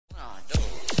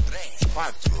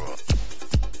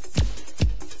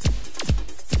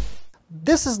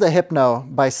This is the Hypno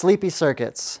by Sleepy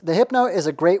Circuits. The Hypno is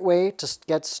a great way to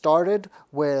get started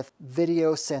with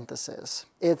video synthesis.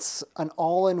 It's an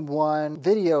all-in-one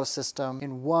video system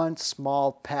in one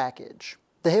small package.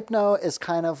 The Hypno is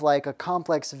kind of like a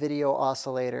complex video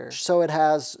oscillator. So it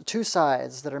has two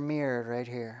sides that are mirrored right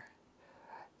here.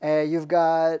 You've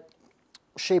got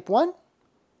shape 1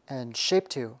 and shape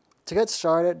 2. To get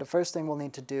started, the first thing we'll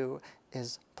need to do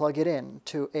is plug it in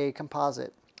to a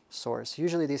composite source.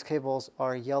 Usually these cables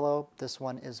are yellow, this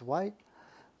one is white.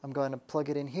 I'm going to plug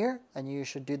it in here, and you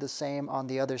should do the same on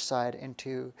the other side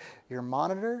into your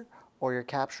monitor or your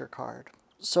capture card.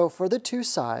 So for the two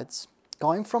sides,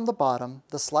 going from the bottom,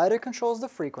 the slider controls the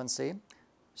frequency,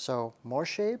 so more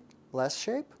shape, less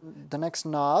shape. The next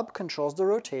knob controls the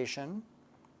rotation.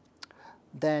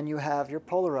 Then you have your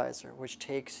polarizer, which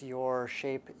takes your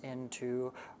shape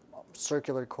into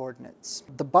circular coordinates.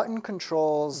 The button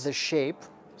controls the shape.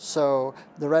 So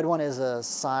the red one is a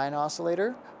sine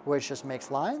oscillator, which just makes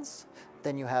lines.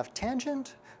 Then you have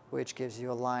tangent, which gives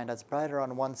you a line that's brighter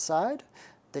on one side.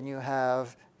 Then you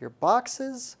have your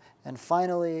boxes, and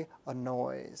finally a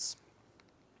noise.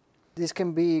 These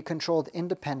can be controlled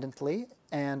independently,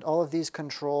 and all of these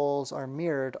controls are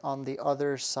mirrored on the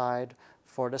other side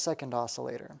for the second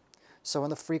oscillator. So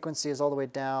when the frequency is all the way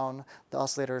down, the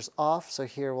oscillator is off. So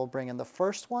here we'll bring in the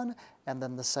first one and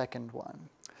then the second one.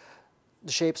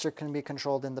 The shapes can be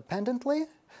controlled independently,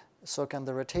 so can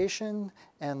the rotation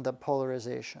and the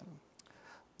polarization.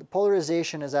 The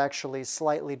polarization is actually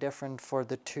slightly different for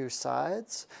the two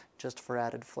sides, just for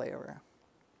added flavor.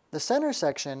 The center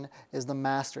section is the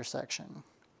master section.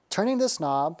 Turning this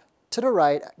knob to the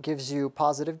right gives you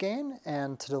positive gain,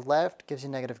 and to the left gives you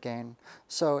negative gain.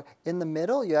 So in the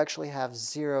middle, you actually have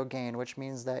 0 gain, which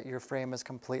means that your frame is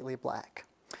completely black.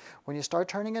 When you start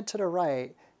turning it to the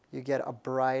right, you get a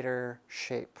brighter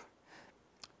shape.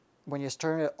 When you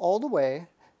turn it all the way,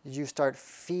 you start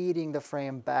feeding the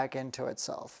frame back into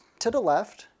itself. To the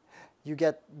left, you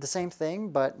get the same thing,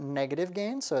 but negative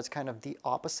gain, so it's kind of the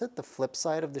opposite, the flip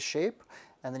side of the shape,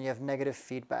 and then you have negative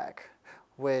feedback,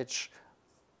 which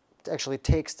actually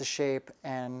takes the shape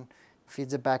and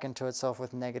feeds it back into itself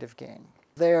with negative gain.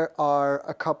 There are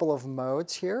a couple of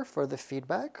modes here for the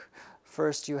feedback.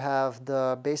 First, you have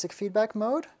the basic feedback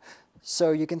mode.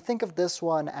 So you can think of this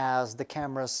one as the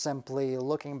camera simply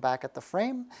looking back at the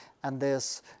frame and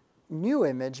this new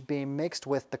image being mixed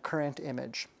with the current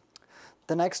image.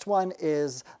 The next one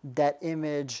is that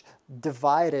image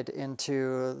divided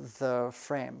into the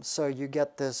frame. So you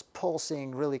get this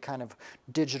pulsing, really kind of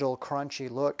digital, crunchy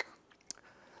look.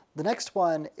 The next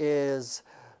one is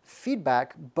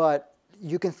feedback, but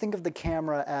you can think of the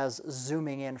camera as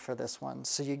zooming in for this one.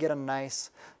 So you get a nice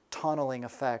tunneling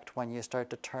effect when you start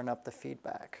to turn up the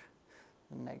feedback,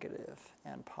 negative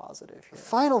and positive here.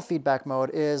 Final feedback mode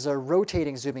is a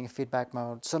rotating zooming feedback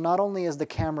mode. So not only is the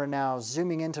camera now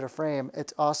zooming into the frame,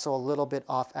 it's also a little bit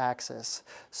off axis.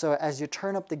 So as you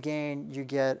turn up the gain, you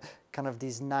get kind of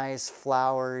these nice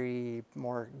flowery,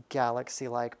 more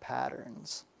galaxy-like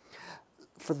patterns.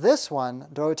 For this one,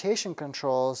 the rotation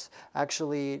controls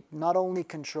actually not only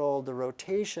control the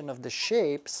rotation of the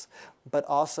shapes, but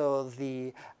also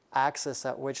the axis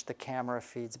at which the camera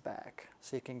feeds back.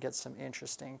 So you can get some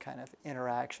interesting kind of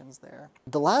interactions there.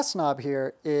 The last knob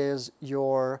here is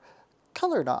your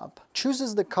color knob.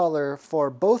 Chooses the color for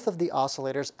both of the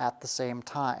oscillators at the same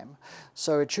time.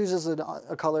 So it chooses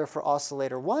a color for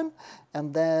oscillator 1,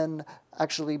 and then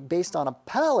actually based on a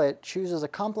palette chooses a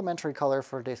complementary color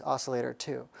for the oscillator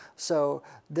 2. So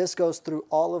this goes through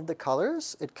all of the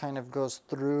colors. It kind of goes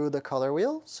through the color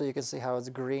wheel, so you can see how it's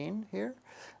green here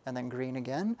and then green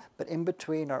again, but in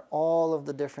between are all of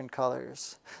the different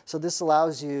colors. So this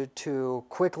allows you to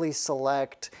quickly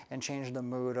select and change the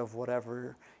mood of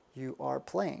whatever you are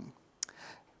playing.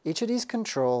 Each of these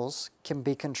controls can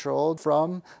be controlled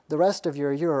from the rest of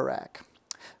your Eurorack.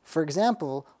 For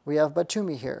example, we have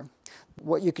Batumi here.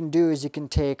 What you can do is you can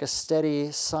take a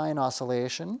steady sine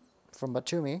oscillation from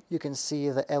Batumi. You can see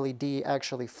the LED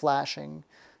actually flashing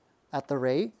at the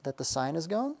rate that the sine is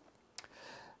going.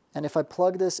 And if I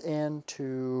plug this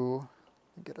into,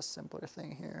 let me get a simpler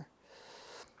thing here.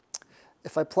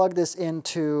 If I plug this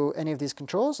into any of these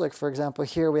controls, like for example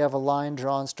here we have a line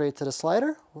drawn straight to the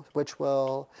slider, which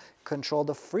will control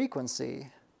the frequency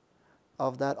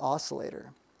of that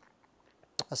oscillator.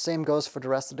 The same goes for the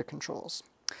rest of the controls.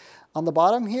 On the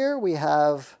bottom here we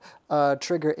have a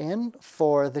trigger in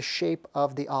for the shape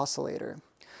of the oscillator.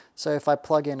 So if I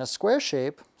plug in a square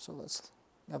shape, so let's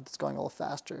have this going a little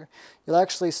faster, you'll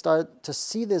actually start to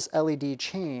see this LED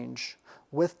change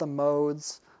with the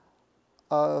modes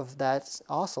of that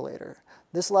oscillator.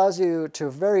 This allows you to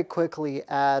very quickly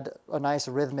add a nice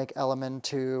rhythmic element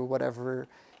to whatever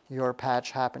your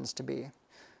patch happens to be.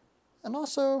 And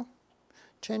also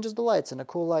changes the lights in a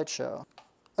cool light show.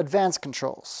 Advanced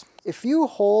controls. If you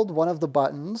hold one of the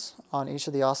buttons on each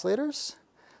of the oscillators,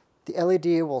 the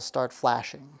LED will start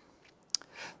flashing.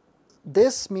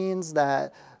 This means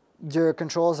that your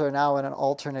controls are now in an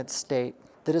alternate state.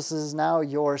 This is now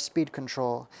your speed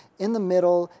control. In the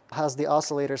middle has the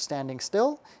oscillator standing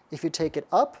still. If you take it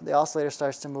up, the oscillator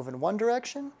starts to move in one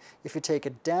direction. If you take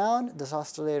it down, this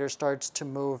oscillator starts to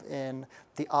move in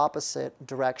the opposite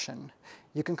direction.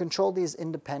 You can control these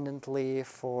independently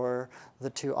for the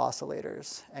two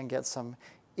oscillators and get some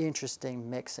interesting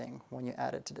mixing when you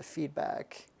add it to the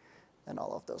feedback and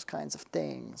all of those kinds of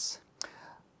things.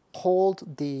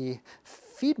 Hold the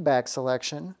feedback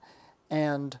selection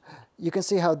and you can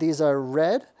see how these are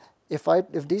red. If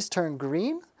these turn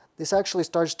green, this actually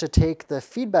starts to take the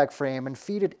feedback frame and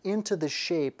feed it into the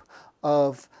shape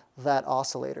of that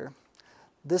oscillator.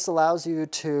 This allows you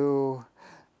to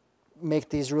make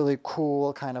these really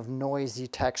cool kind of noisy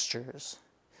textures.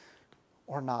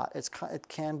 Or not. It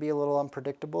can be a little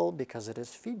unpredictable because it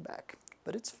is feedback,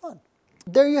 but it's fun.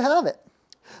 There you have it.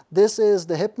 This is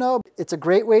the Hypno. It's a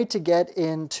great way to get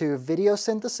into video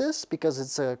synthesis because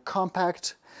it's a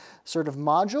compact sort of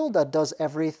module that does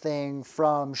everything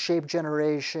from shape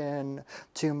generation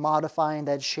to modifying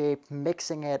that shape,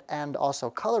 mixing it, and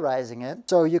also colorizing it.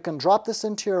 So you can drop this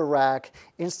into your rack,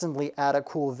 instantly add a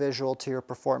cool visual to your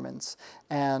performance,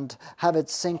 and have it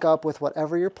sync up with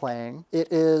whatever you're playing.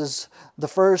 It is the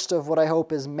first of what I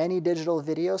hope is many digital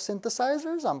video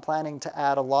synthesizers. I'm planning to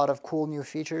add a lot of cool new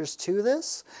features to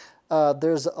this.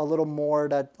 There's a little more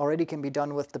that already can be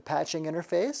done with the patching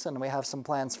interface, and we have some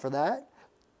plans for that.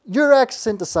 Eurorack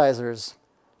synthesizers,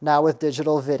 now with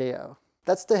digital video.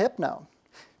 That's the Hypno.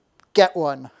 Get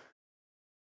one.